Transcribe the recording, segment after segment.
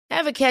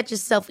Ever catch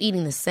yourself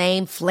eating the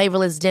same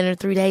flavorless dinner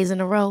 3 days in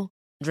a row?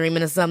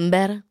 Dreaming of something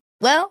better?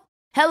 Well,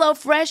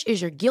 HelloFresh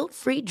is your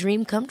guilt-free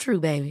dream come true,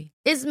 baby.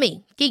 It's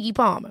me, Keke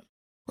Palmer.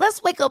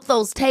 Let's wake up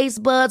those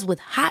taste buds with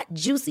hot,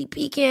 juicy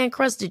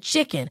pecan-crusted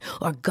chicken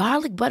or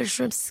garlic butter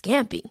shrimp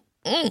scampi.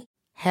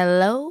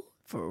 Hello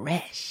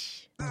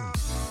Fresh.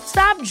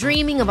 Stop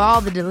dreaming of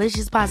all the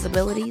delicious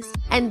possibilities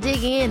and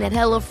dig in at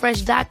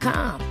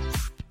HelloFresh.com.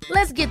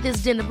 Let's get this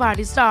dinner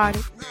party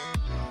started.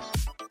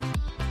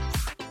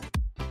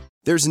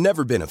 There's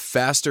never been a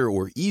faster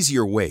or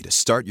easier way to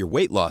start your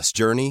weight loss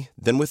journey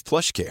than with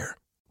PlushCare.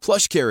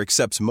 PlushCare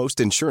accepts most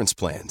insurance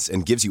plans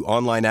and gives you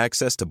online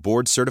access to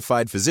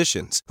board-certified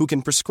physicians who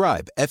can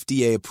prescribe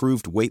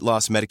FDA-approved weight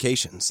loss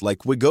medications like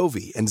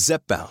Wegovy and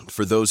Zepbound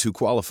for those who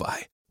qualify.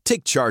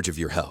 Take charge of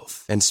your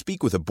health and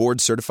speak with a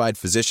board-certified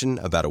physician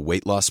about a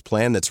weight loss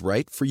plan that's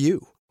right for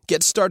you.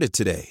 Get started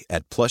today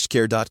at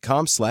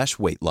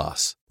plushcare.com/weight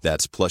loss.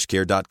 That's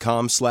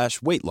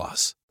plushcare.com/weight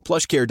loss.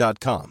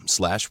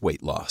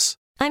 plushcare.com/weight loss.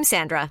 I'm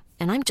Sandra,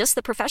 and I'm just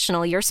the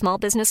professional your small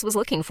business was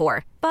looking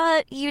for.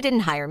 But you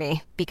didn't hire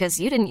me because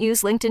you didn't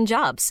use LinkedIn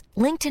Jobs.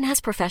 LinkedIn has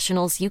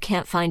professionals you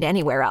can't find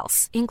anywhere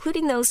else,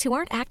 including those who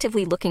aren't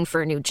actively looking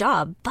for a new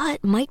job,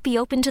 but might be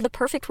open to the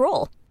perfect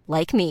role,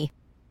 like me.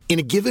 In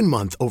a given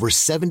month, over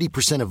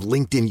 70% of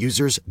LinkedIn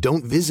users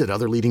don't visit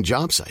other leading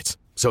job sites.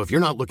 So if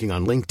you're not looking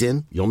on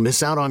LinkedIn, you'll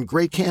miss out on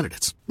great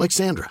candidates like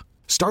Sandra.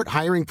 Start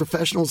hiring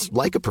professionals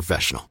like a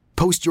professional.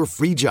 Post your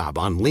free job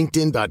on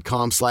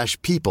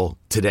linkedin.com/people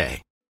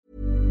today.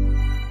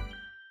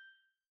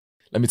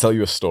 Let me tell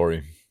you a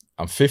story.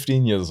 I'm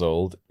 15 years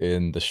old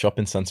in the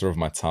shopping center of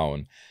my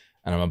town,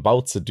 and I'm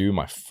about to do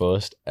my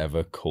first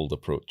ever cold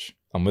approach.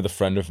 I'm with a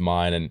friend of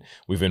mine, and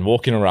we've been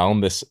walking around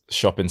this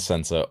shopping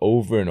center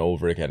over and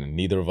over again, and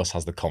neither of us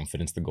has the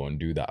confidence to go and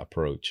do that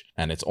approach.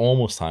 And it's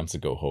almost time to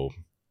go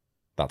home.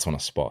 That's when I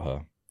spot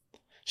her.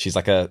 She's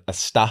like a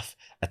staff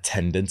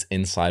attendant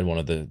inside one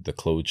of the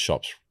clothes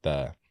shops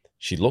there.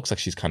 She looks like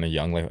she's kind of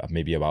young, like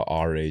maybe about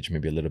our age,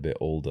 maybe a little bit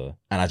older.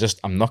 And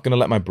I'm not going to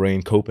let my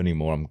brain cope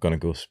anymore. I'm going to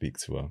go speak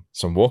to her.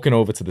 So I'm walking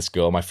over to this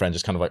girl. My friend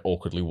just kind of like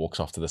awkwardly walks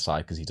off to the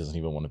side because he doesn't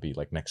even want to be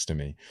like next to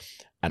me.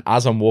 And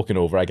as I'm walking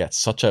over, I get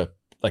such a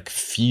like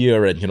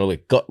fear and,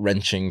 like gut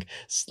wrenching,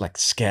 like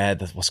scared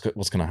that what's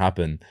going to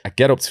happen. I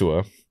get up to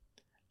her.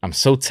 I'm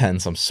so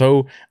tense. I'm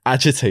so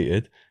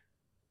agitated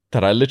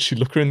that I literally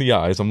look her in the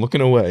eyes. I'm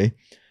looking away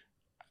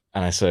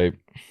and I say,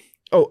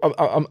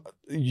 "Oh,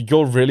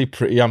 you're really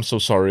pretty. I'm so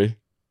sorry."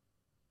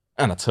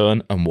 And I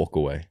turn and walk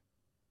away.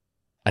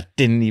 I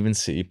didn't even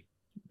see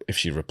if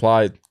she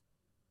replied.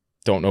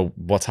 Don't know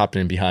what's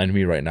happening behind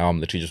me right now. I'm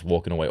literally just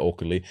walking away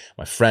awkwardly.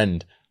 My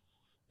friend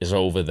is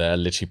over there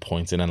literally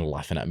pointing and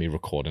laughing at me,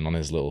 recording on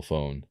his little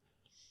phone.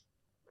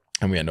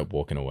 And we end up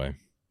walking away.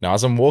 Now,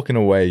 as I'm walking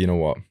away, you know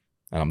what?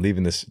 And I'm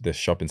leaving this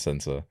shopping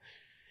center,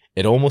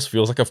 it almost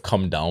feels like I've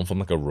come down from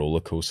like a roller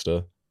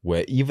coaster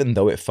where even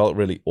though it felt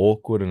really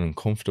awkward and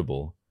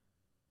uncomfortable,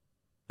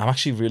 I'm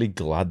actually really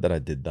glad that I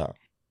did that.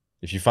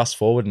 If you fast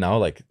forward now,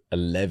 like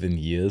 11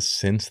 years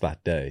since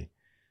that day,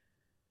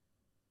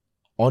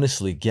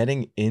 honestly,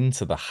 getting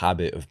into the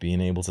habit of being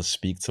able to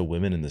speak to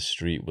women in the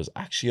street was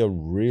actually a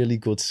really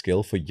good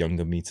skill for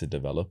younger me to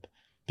develop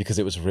because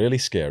it was really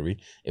scary.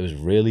 It was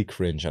really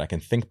cringe. And I can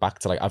think back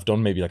to like, I've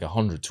done maybe like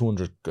 100,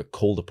 200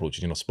 cold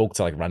approaches, spoke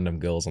to like random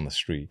girls on the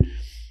street.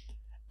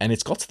 And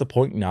it's got to the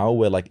point now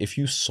where like, if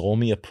you saw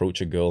me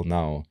approach a girl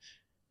now,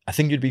 I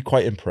think you'd be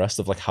quite impressed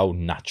of like how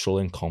natural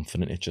and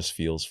confident it just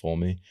feels for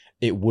me.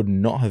 It would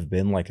not have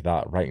been like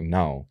that right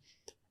now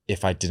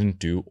if I didn't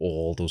do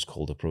all those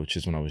cold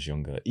approaches when I was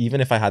younger. Even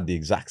if I had the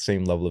exact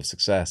same level of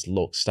success,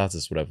 look,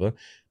 status, whatever,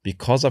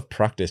 because I've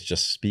practiced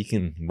just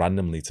speaking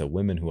randomly to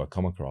women who I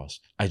come across,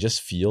 I just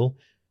feel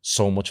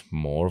so much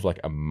more of like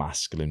a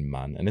masculine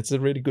man. And it's a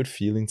really good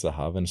feeling to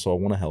have. And so I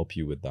want to help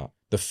you with that.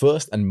 The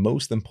first and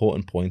most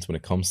important point when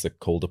it comes to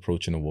cold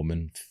approaching a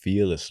woman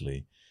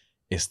fearlessly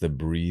is to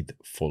breathe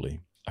fully.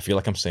 I feel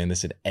like I'm saying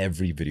this in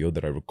every video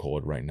that I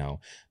record right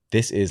now.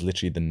 This is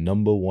literally the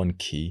number one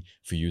key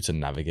for you to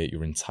navigate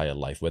your entire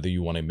life. Whether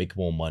you want to make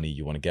more money,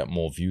 you want to get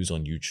more views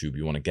on YouTube,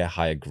 you want to get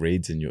higher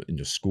grades in your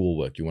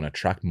schoolwork, you want to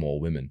attract more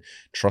women.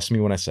 Trust me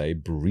when I say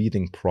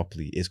breathing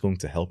properly is going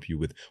to help you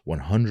with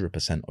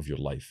 100% of your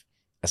life.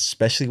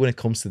 Especially when it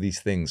comes to these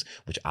things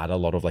which add a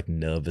lot of like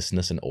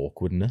nervousness and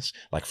awkwardness,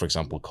 like for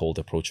example, cold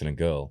approaching a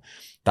girl.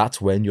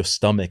 That's when your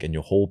stomach and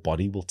your whole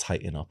body will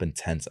tighten up and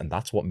tense. And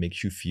that's what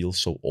makes you feel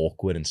so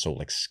awkward and so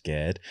like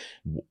scared.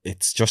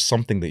 It's just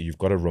something that you've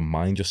got to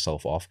remind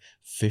yourself of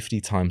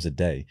 50 times a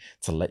day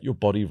to let your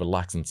body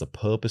relax and to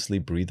purposely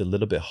breathe a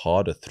little bit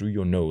harder through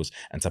your nose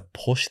and to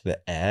push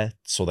the air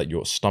so that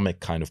your stomach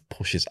kind of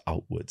pushes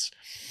outwards.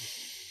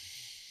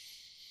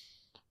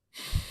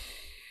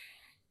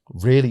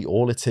 Really,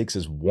 all it takes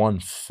is one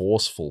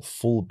forceful,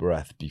 full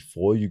breath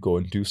before you go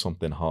and do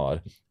something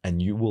hard,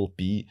 and you will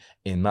be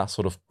in that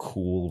sort of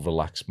cool,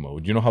 relaxed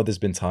mode. You know how there's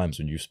been times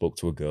when you spoke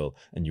to a girl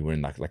and you were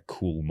in that like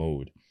cool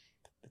mode?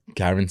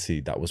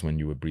 guaranteed that was when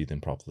you were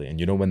breathing properly. And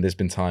you know, when there's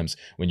been times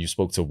when you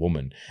spoke to a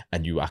woman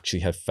and you actually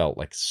have felt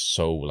like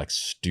so like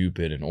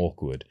stupid and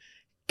awkward,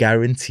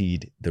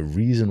 guaranteed the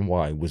reason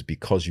why was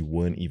because you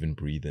weren't even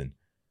breathing.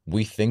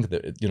 We think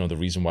that, you know, the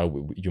reason why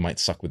you might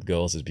suck with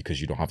girls is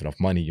because you don't have enough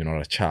money, you're not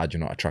a Chad,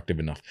 you're not attractive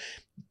enough.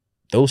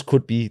 Those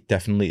could be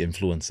definitely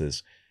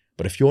influences.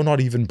 But if you're not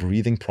even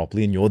breathing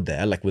properly and you're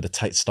there like with a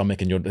tight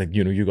stomach and you're like,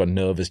 you know, you got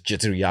nervous,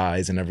 jittery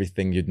eyes and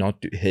everything, you're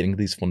not hitting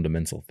these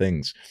fundamental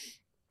things.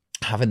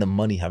 Having the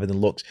money, having the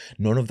looks,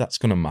 none of that's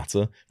going to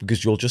matter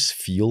because you'll just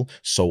feel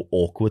so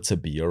awkward to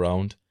be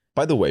around.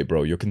 By the way,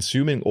 bro, you're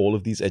consuming all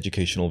of these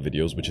educational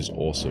videos, which is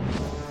awesome.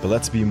 But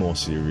let's be more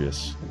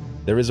serious.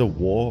 There is a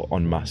war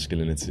on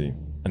masculinity.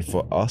 And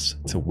for us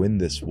to win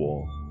this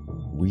war,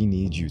 we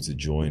need you to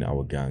join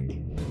our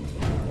gang.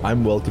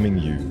 I'm welcoming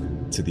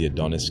you to the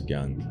Adonis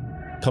Gang.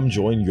 Come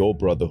join your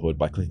brotherhood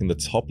by clicking the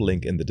top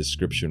link in the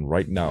description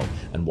right now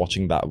and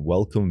watching that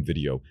welcome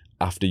video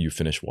after you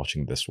finish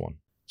watching this one.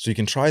 So you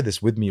can try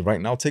this with me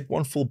right now. Take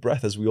one full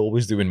breath, as we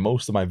always do in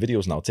most of my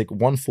videos now. Take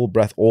one full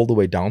breath all the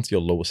way down to your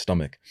lower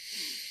stomach.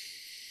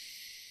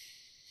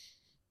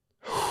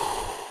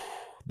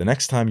 The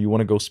next time you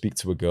want to go speak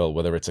to a girl,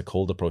 whether it's a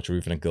cold approach or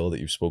even a girl that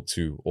you spoke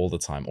to all the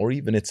time, or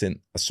even it's in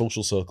a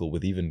social circle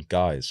with even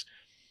guys,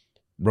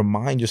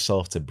 remind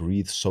yourself to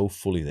breathe so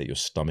fully that your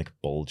stomach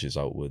bulges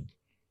outward.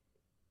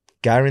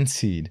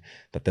 Guaranteed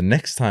that the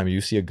next time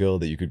you see a girl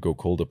that you could go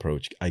cold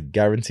approach, I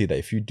guarantee that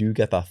if you do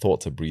get that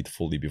thought to breathe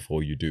fully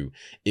before you do,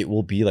 it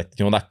will be like,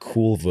 you know, that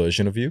cool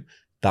version of you.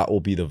 That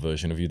will be the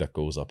version of you that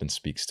goes up and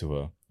speaks to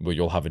her, where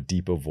you'll have a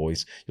deeper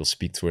voice. You'll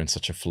speak to her in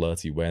such a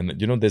flirty way. And,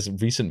 you know, there's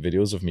recent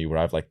videos of me where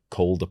I've like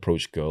cold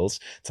approached girls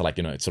to like,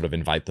 you know, sort of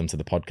invite them to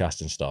the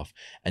podcast and stuff.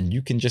 And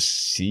you can just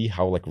see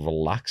how like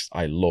relaxed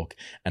I look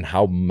and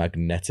how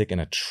magnetic and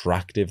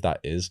attractive that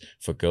is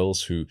for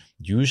girls who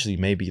usually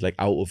may be like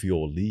out of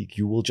your league.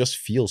 You will just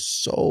feel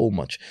so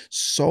much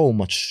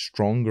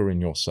stronger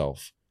in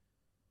yourself.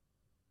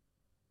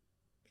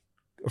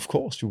 Of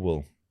course you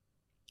will.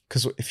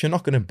 Because if you're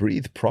not going to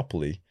breathe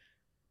properly,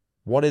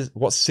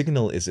 what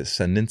signal is it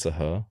sending to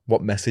her?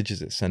 What message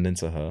is it sending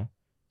to her?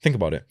 Think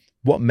about it.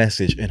 What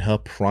message in her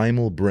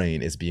primal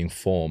brain is being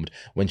formed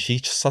when she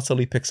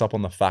subtly picks up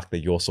on the fact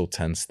that you're so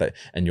tense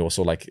and you're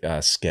so like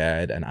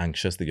scared and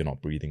anxious that you're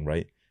not breathing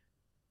right?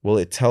 Well,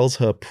 it tells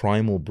her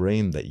primal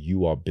brain that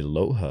you are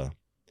below her,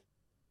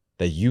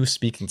 that you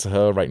speaking to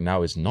her right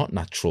now is not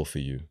natural for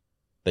you,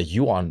 that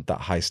you aren't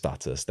that high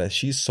status, that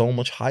she's so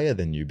much higher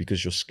than you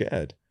because you're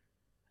scared.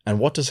 And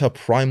what does her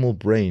primal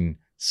brain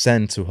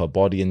send to her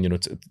body and, you know,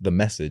 to the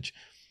message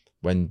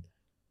when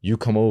you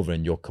come over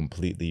and you're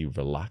completely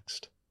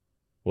relaxed?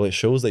 Well, it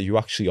shows that you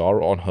actually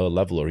are on her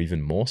level or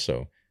even more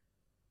so.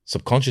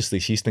 Subconsciously,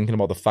 she's thinking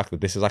about the fact that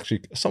this is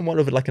actually somewhat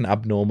of like an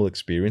abnormal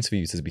experience for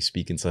you to be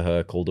speaking to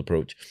her cold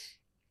approach.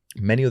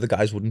 Many other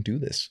guys wouldn't do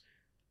this.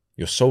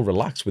 You're so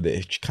relaxed with it.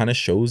 It kind of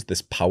shows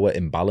this power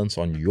imbalance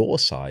on your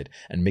side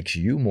and makes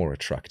you more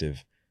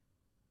attractive.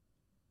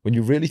 When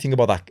you really think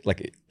about that,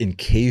 like in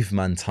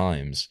caveman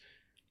times,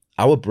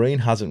 our brain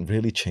hasn't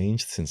really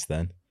changed since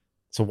then.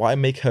 So why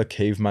make her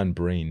caveman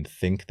brain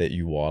think that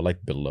you are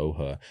like below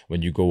her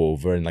when you go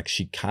over and like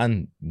she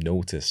can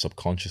notice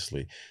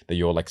subconsciously that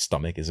your like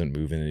stomach isn't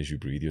moving as you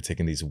breathe. You're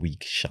taking these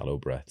weak, shallow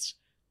breaths.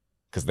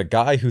 Because the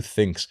guy who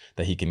thinks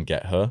that he can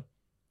get her,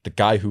 the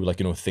guy who like,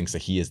 you know, thinks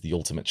that he is the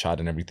ultimate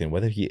Chad and everything,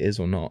 whether he is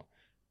or not,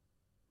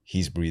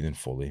 he's breathing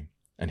fully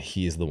and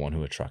he is the one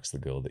who attracts the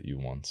girl that you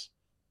want.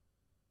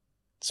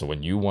 So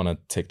when you want to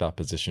take that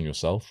position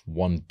yourself,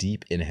 one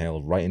deep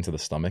inhale right into the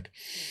stomach,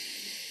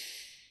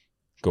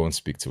 go and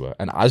speak to her.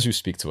 And as you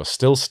speak to her,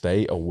 still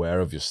stay aware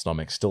of your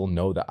stomach. Still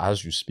know that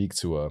as you speak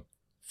to her,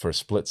 for a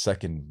split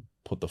second,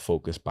 put the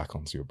focus back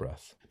onto your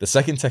breath. The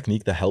second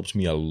technique that helped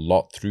me a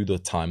lot through the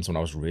times when I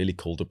was really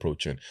cold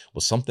approaching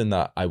was something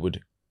that I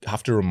would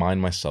have to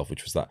remind myself,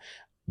 which was that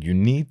you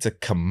need to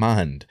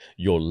command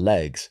your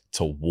legs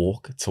to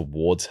walk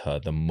towards her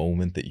the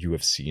moment that you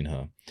have seen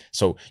her.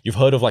 So you've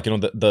heard of like, you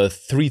know, the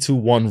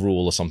 3-2-1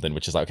 rule or something,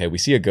 which is like, okay, we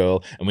see a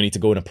girl and we need to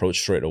go and approach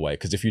straight away.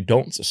 Because if you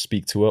don't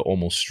speak to her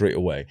almost straight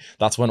away,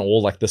 that's when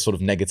all like this sort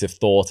of negative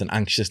thought and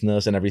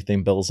anxiousness and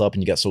everything builds up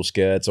and you get so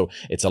scared. So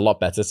it's a lot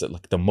better to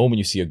like the moment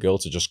you see a girl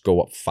to just go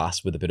up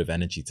fast with a bit of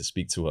energy to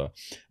speak to her.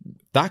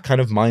 That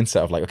kind of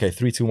mindset of like, okay,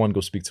 3-2-1,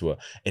 go speak to her.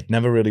 It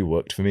never really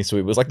worked for me. So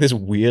it was like this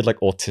weird, like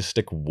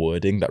autistic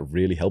wording that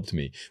really helped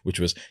me, which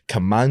was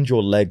command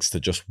your legs to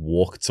just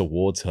walk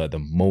towards her the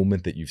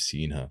moment that you've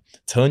seen her.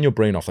 Turn your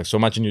brain off. Like, so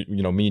imagine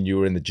you know, me and you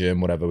were in the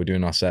gym, whatever, we're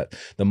doing our set.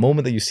 The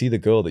moment that you see the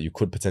girl that you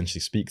could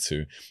potentially speak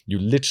to, you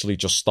literally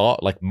just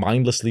start like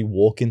mindlessly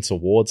walking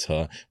towards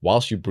her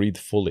whilst you breathe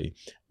fully.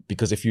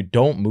 Because if you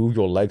don't move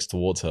your legs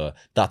towards her,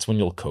 that's when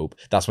you'll cope.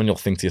 That's when you'll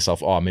think to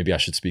yourself, oh, maybe I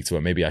should speak to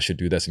her. Maybe I should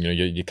do this. And, you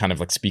know, you're kind of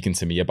like speaking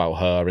to me about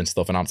her and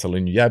stuff. And I'm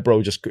telling you, yeah,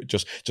 bro, just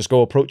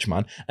go approach,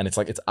 man. And it's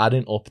like, it's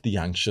adding up the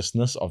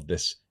anxiousness of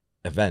this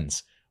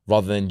event.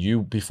 Rather than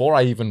you, before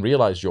I even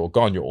realize you're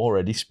gone, you're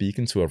already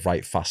speaking to her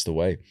right fast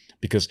away.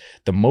 Because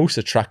the most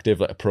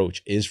attractive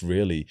approach is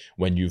really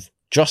when you've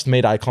just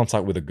made eye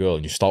contact with a girl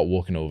and you start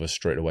walking over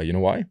straight away. You know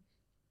why?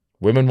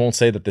 Women won't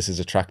say that this is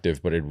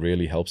attractive, but it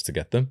really helps to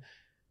get them.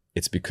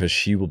 It's because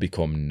she will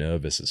become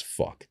nervous as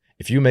fuck.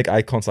 If you make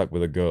eye contact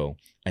with a girl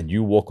and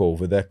you walk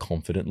over there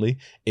confidently,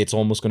 it's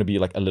almost going to be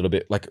like a little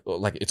bit like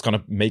it's going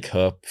to make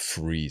her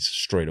freeze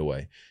straight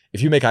away.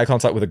 If you make eye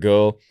contact with a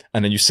girl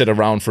and then you sit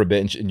around for a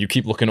bit and you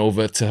keep looking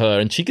over to her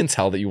and she can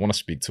tell that you want to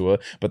speak to her,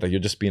 but that you're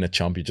just being a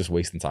chump, you're just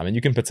wasting time. And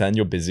you can pretend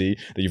you're busy,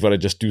 that you've got to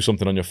just do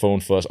something on your phone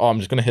first. Oh, I'm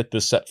just going to hit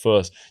this set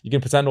first. You can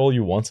pretend all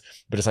you want,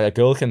 but it's like a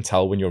girl can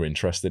tell when you're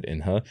interested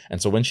in her.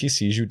 And so when she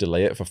sees you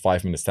delay it for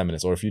 5 minutes, 10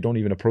 minutes, or if you don't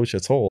even approach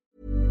at all.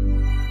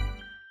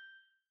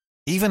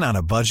 Even on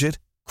a budget,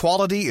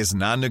 quality is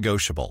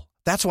non-negotiable.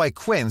 That's why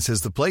Quince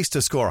is the place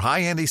to score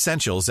high-end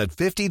essentials at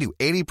 50 to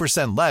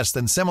 80% less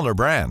than similar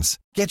brands.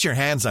 Get your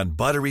hands on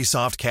buttery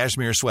soft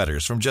cashmere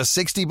sweaters from just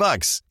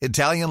 $60,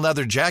 Italian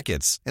leather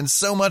jackets, and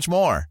so much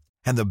more.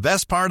 And the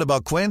best part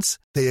about Quince,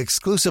 they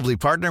exclusively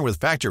partner with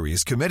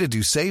factories committed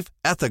to safe,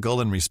 ethical,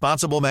 and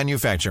responsible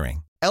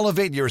manufacturing.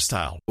 Elevate your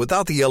style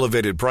without the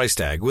elevated price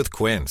tag with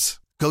Quince.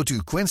 Go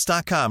to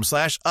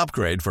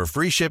quince.com/upgrade for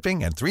free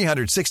shipping and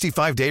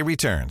 365-day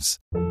returns.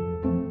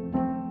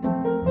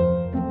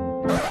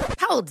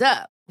 Hold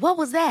up. What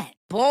was that?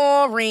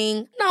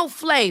 Boring. No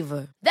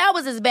flavor. That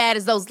was as bad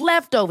as those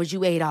leftovers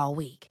you ate all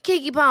week.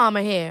 Keke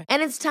Palmer here.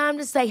 And it's time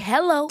to say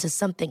hello to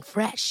something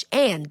fresh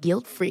and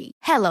guilt-free.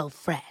 Hello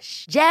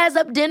Fresh. Jazz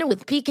up dinner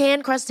with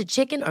pecan-crusted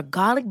chicken or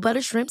garlic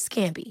butter shrimp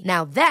scampi.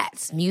 Now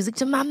that's music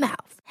to my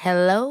mouth.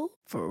 Hello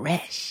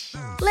Fresh.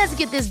 Let's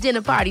get this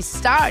dinner party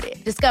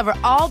started. Discover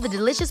all the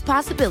delicious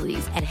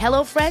possibilities at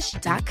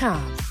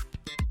HelloFresh.com.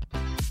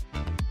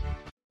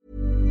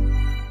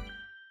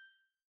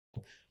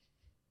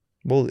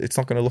 Well, it's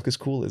not going to look as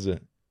cool, is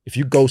it? If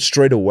you go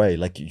straight away,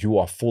 like you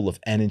are full of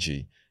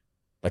energy,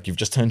 like you've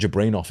just turned your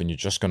brain off and you're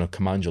just going to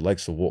command your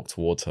legs to walk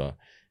towards her,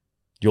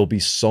 you'll be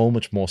so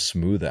much more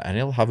smoother and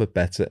it'll have a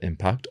better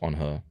impact on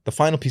her. The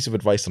final piece of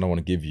advice that I want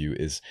to give you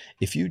is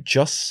if you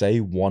just say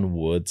one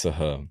word to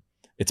her,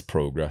 it's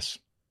progress.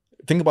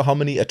 Think about how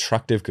many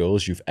attractive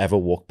girls you've ever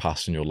walked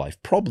past in your life.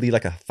 Probably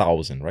like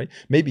 1,000, right?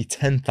 Maybe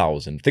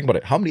 10,000. Think about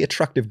it. How many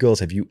attractive girls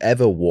have you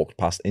ever walked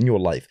past in your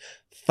life?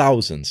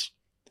 Thousands.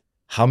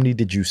 How many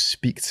did you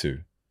speak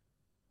to?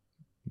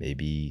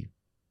 Maybe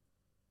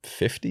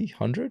 50,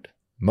 100?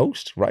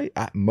 Most, right?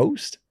 At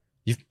most.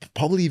 You've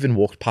probably even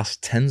walked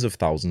past tens of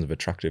thousands of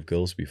attractive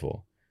girls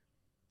before.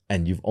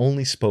 And you've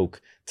only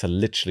spoke to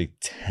literally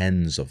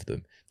tens of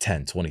them.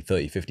 10, 20,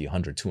 30, 50,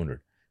 100, 200.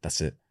 That's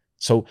it.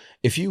 So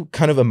if you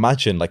kind of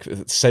imagine, like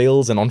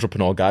sales and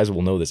entrepreneur guys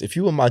will know this. If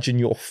you imagine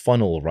your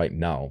funnel right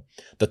now,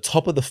 the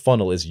top of the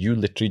funnel is you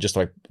literally just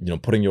like,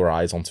 putting your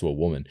eyes onto a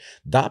woman.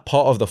 That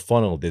part of the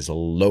funnel, there's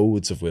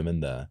loads of women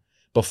there.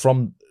 But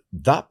from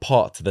that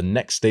part to the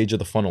next stage of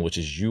the funnel, which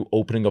is you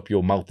opening up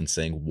your mouth and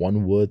saying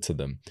one word to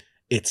them,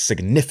 it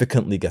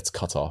significantly gets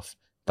cut off.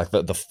 Like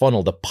the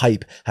funnel, the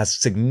pipe has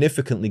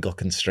significantly got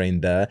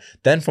constrained there.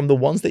 Then from the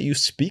ones that you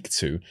speak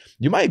to,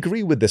 you might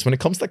agree with this when it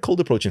comes to cold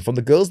approaching, from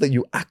the girls that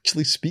you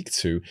actually speak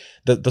to,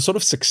 the sort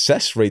of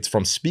success rates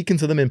from speaking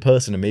to them in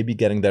person and maybe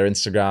getting their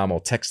Instagram or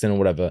texting or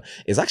whatever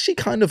is actually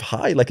kind of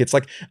high. Like it's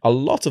like a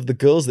lot of the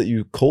girls that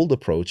you cold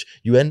approach,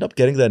 you end up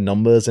getting their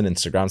numbers and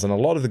Instagrams. And a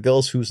lot of the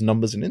girls whose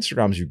numbers and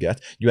Instagrams you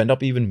get, you end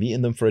up even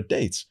meeting them for a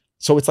date.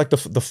 So it's like the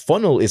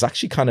funnel is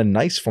actually kind of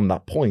nice from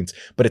that point,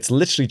 but it's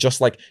literally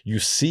just like you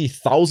see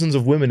thousands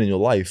of women in your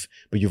life,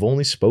 but you've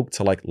only spoke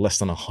to like less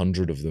than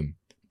 100 of them.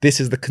 This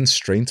is the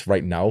constraint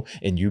right now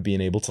in you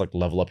being able to like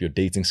level up your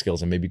dating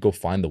skills and maybe go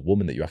find the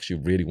woman that you actually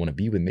really want to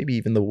be with, maybe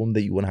even the woman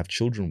that you want to have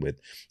children with.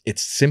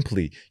 It's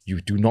simply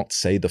you do not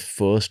say the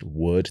first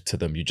word to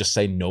them. You just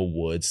say no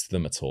words to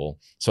them at all.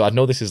 So I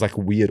know this is like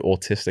weird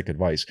autistic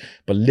advice,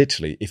 but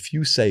literally if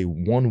you say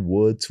one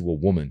word to a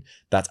woman,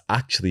 that's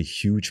actually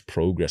huge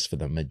progress for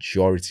the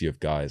majority of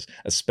guys,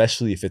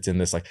 especially if it's in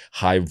this like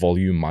high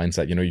volume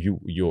mindset.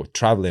 You're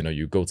traveling or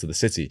you go to the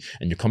city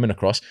and you're coming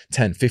across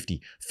 10,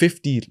 50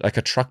 like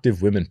attractive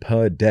women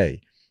per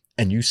day,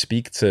 and you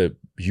speak to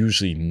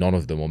usually none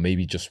of them or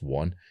maybe just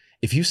one.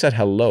 If you said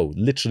hello,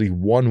 literally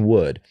one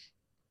word,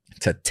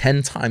 to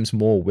 10 times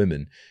more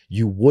women,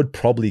 you would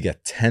probably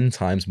get 10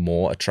 times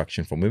more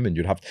attraction from women.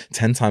 You'd have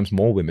 10 times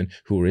more women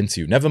who are into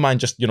you. Never mind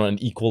just,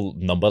 an equal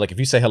number. Like if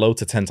you say hello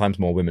to 10 times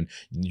more women,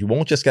 you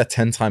won't just get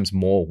 10 times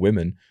more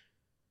women.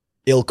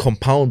 It'll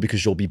compound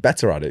because you'll be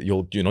better at it.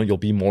 You'll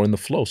be more in the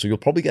flow. So you'll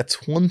probably get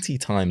 20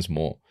 times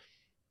more.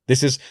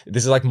 This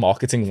is like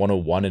marketing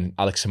 101, and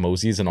Alex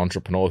Hormozi is an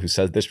entrepreneur who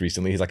said this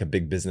recently. He's like a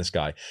big business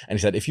guy. And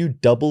he said, if you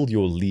double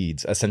your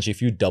leads, essentially,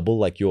 if you double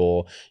like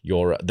the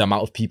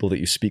amount of people that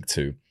you speak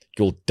to,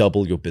 you'll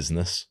double your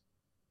business.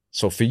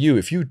 So for you,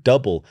 if you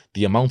double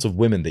the amount of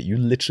women that you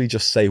literally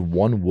just say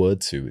one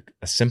word to,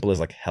 as simple as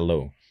like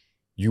hello,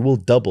 you will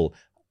double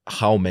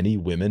how many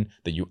women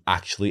that you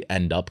actually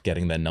end up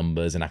getting their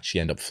numbers and actually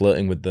end up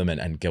flirting with them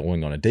and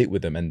going on a date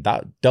with them. And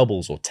that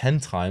doubles or 10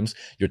 times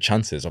your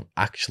chances of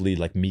actually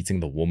like meeting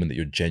the woman that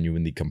you're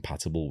genuinely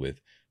compatible with.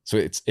 So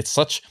it's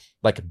such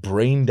like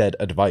brain dead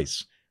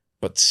advice,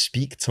 but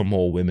speak to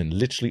more women.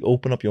 Literally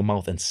open up your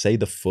mouth and say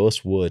the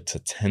first word to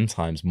 10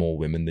 times more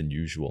women than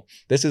usual.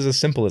 This is as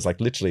simple as like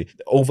literally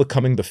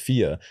overcoming the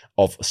fear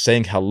of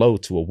saying hello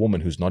to a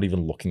woman who's not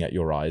even looking at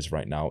your eyes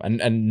right now,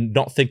 and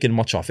not thinking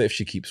much of it if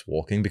she keeps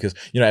walking, because,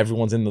 you know,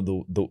 everyone's in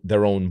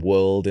their own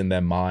world in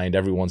their mind.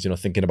 Everyone's, you know,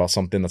 thinking about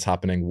something that's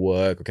happening,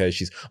 work. Okay,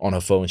 she's on her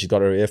phone, she's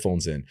got her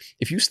earphones in.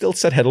 If you still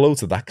said hello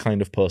to that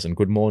kind of person,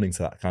 good morning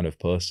to that kind of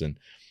person,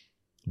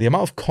 the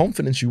amount of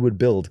confidence you would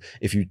build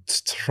if you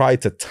try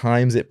to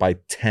times it by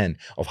 10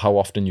 of how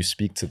often you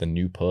speak to the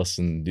new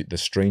person, the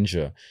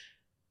stranger,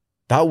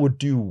 that would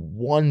do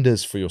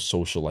wonders for your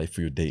social life,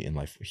 for your dating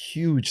life,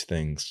 huge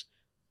things.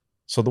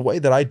 So the way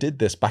that I did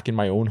this back in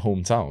my own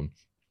hometown,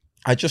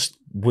 I just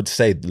would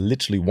say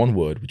literally one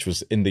word, which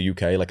was in the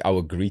UK, like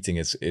our greeting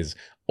is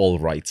all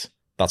right.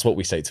 That's what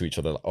we say to each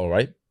other. All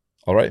right,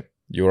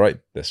 you all right?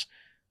 This.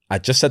 I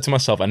just said to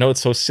myself, I know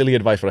it's so silly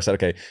advice, but I said,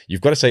 okay,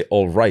 you've got to say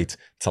all right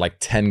to like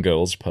 10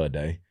 girls per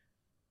day.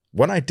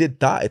 When I did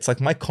that, it's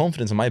like my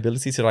confidence and my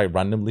ability to like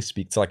randomly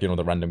speak to like, you know,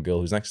 the random girl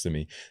who's next to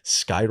me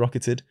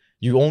skyrocketed.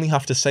 You only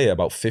have to say it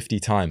about 50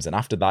 times. And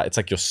after that, it's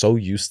like you're so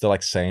used to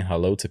like saying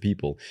hello to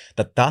people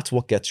that's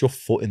what gets your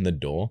foot in the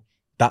door.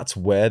 That's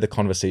where the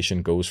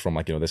conversation goes from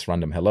like, you know, this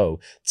random hello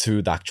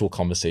to the actual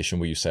conversation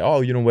where you say, oh,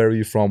 you know, where are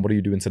you from? What are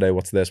you doing today?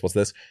 What's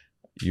this?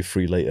 You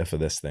free later for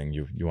this thing?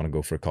 You want to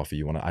go for a coffee?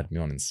 You want to add me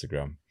on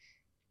Instagram?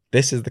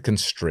 This is the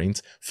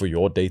constraint for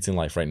your dating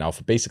life right now.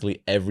 For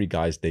basically every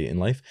guy's dating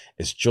life,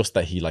 it's just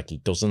that he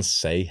doesn't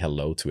say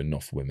hello to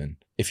enough women.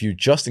 If you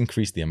just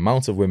increase the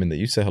amount of women that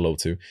you say hello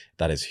to,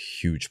 that is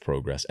huge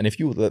progress. And if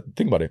you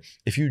think about it,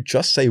 if you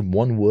just say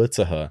one word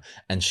to her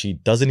and she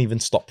doesn't even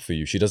stop for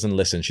you, she doesn't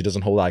listen, she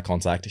doesn't hold eye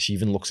contact, she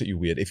even looks at you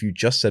weird. If you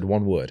just said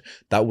one word,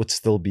 that would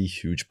still be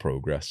huge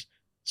progress.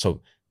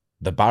 So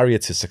the barrier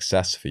to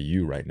success for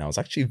you right now is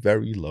actually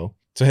very low.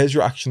 So here's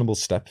your actionable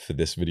step for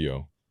this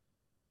video.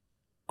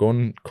 Go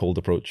on cold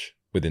approach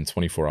within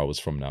 24 hours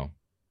from now.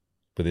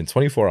 Within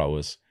 24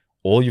 hours,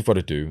 all you've got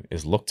to do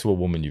is look to a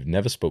woman you've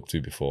never spoke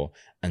to before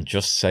and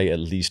just say at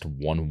least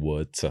one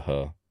word to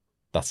her.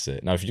 That's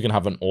it. Now, if you can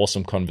have an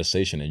awesome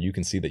conversation and you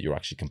can see that you're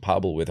actually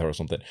compatible with her or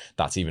something,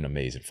 that's even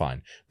amazing,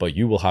 fine. But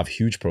you will have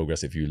huge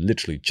progress if you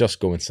literally just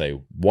go and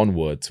say one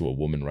word to a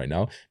woman right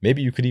now.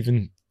 Maybe you could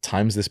even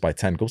times this by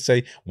 10. Go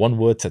say one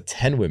word to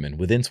 10 women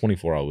within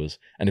 24 hours.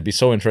 And it'd be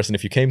so interesting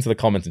if you came to the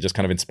comments and just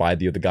kind of inspired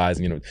the other guys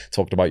and, you know,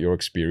 talked about your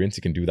experience.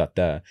 You can do that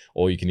there.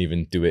 Or you can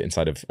even do it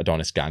inside of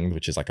Adonis Gang,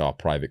 which is like our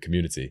private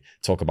community.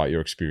 Talk about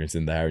your experience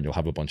in there and you'll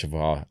have a bunch of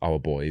our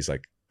boys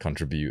like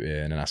contributing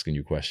and asking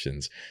you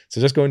questions. So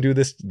just go and do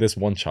this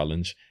one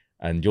challenge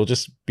and you'll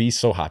just be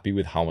so happy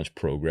with how much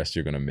progress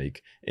you're going to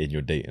make in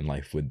your dating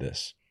life with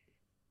this.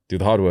 Do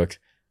the hard work,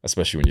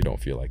 especially when you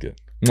don't feel like it.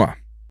 Mwah.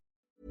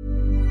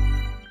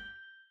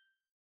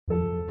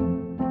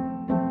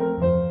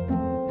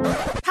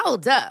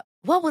 Hold up.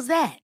 What was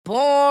that?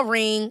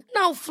 Boring.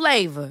 No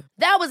flavor.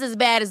 That was as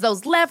bad as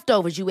those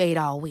leftovers you ate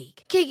all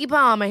week. Keke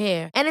Palmer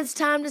here. And it's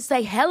time to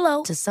say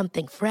hello to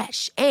something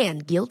fresh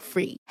and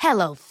guilt-free.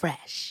 Hello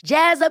Fresh.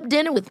 Jazz up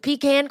dinner with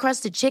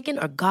pecan-crusted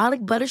chicken or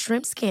garlic butter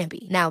shrimp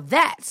scampi. Now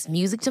that's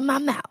music to my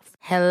mouth.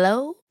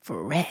 Hello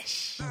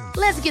Fresh.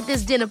 Let's get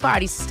this dinner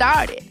party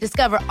started.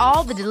 Discover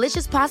all the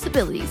delicious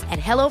possibilities at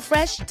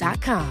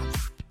HelloFresh.com.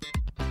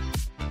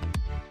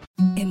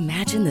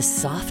 Imagine the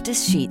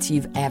softest sheets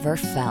you've ever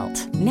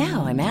felt.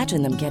 Now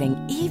imagine them getting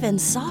even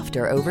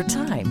softer over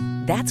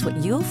time. That's what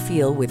you'll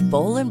feel with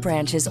Boll &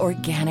 Branch's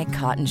organic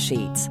cotton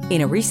sheets.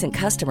 In a recent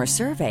customer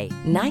survey,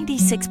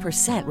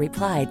 96%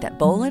 replied that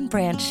Boll &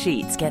 Branch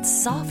sheets get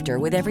softer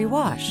with every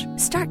wash.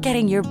 Start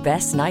getting your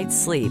best night's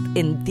sleep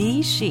in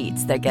these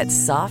sheets that get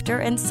softer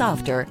and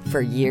softer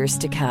for years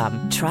to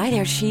come. Try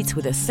their sheets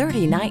with a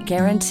 30-night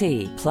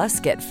guarantee.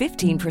 Plus, get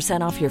 15%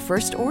 off your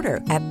first order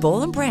at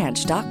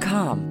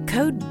bollandbranch.com.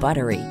 Code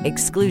BUTTERY.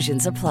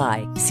 Exclusions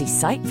apply. See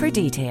site for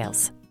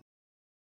details.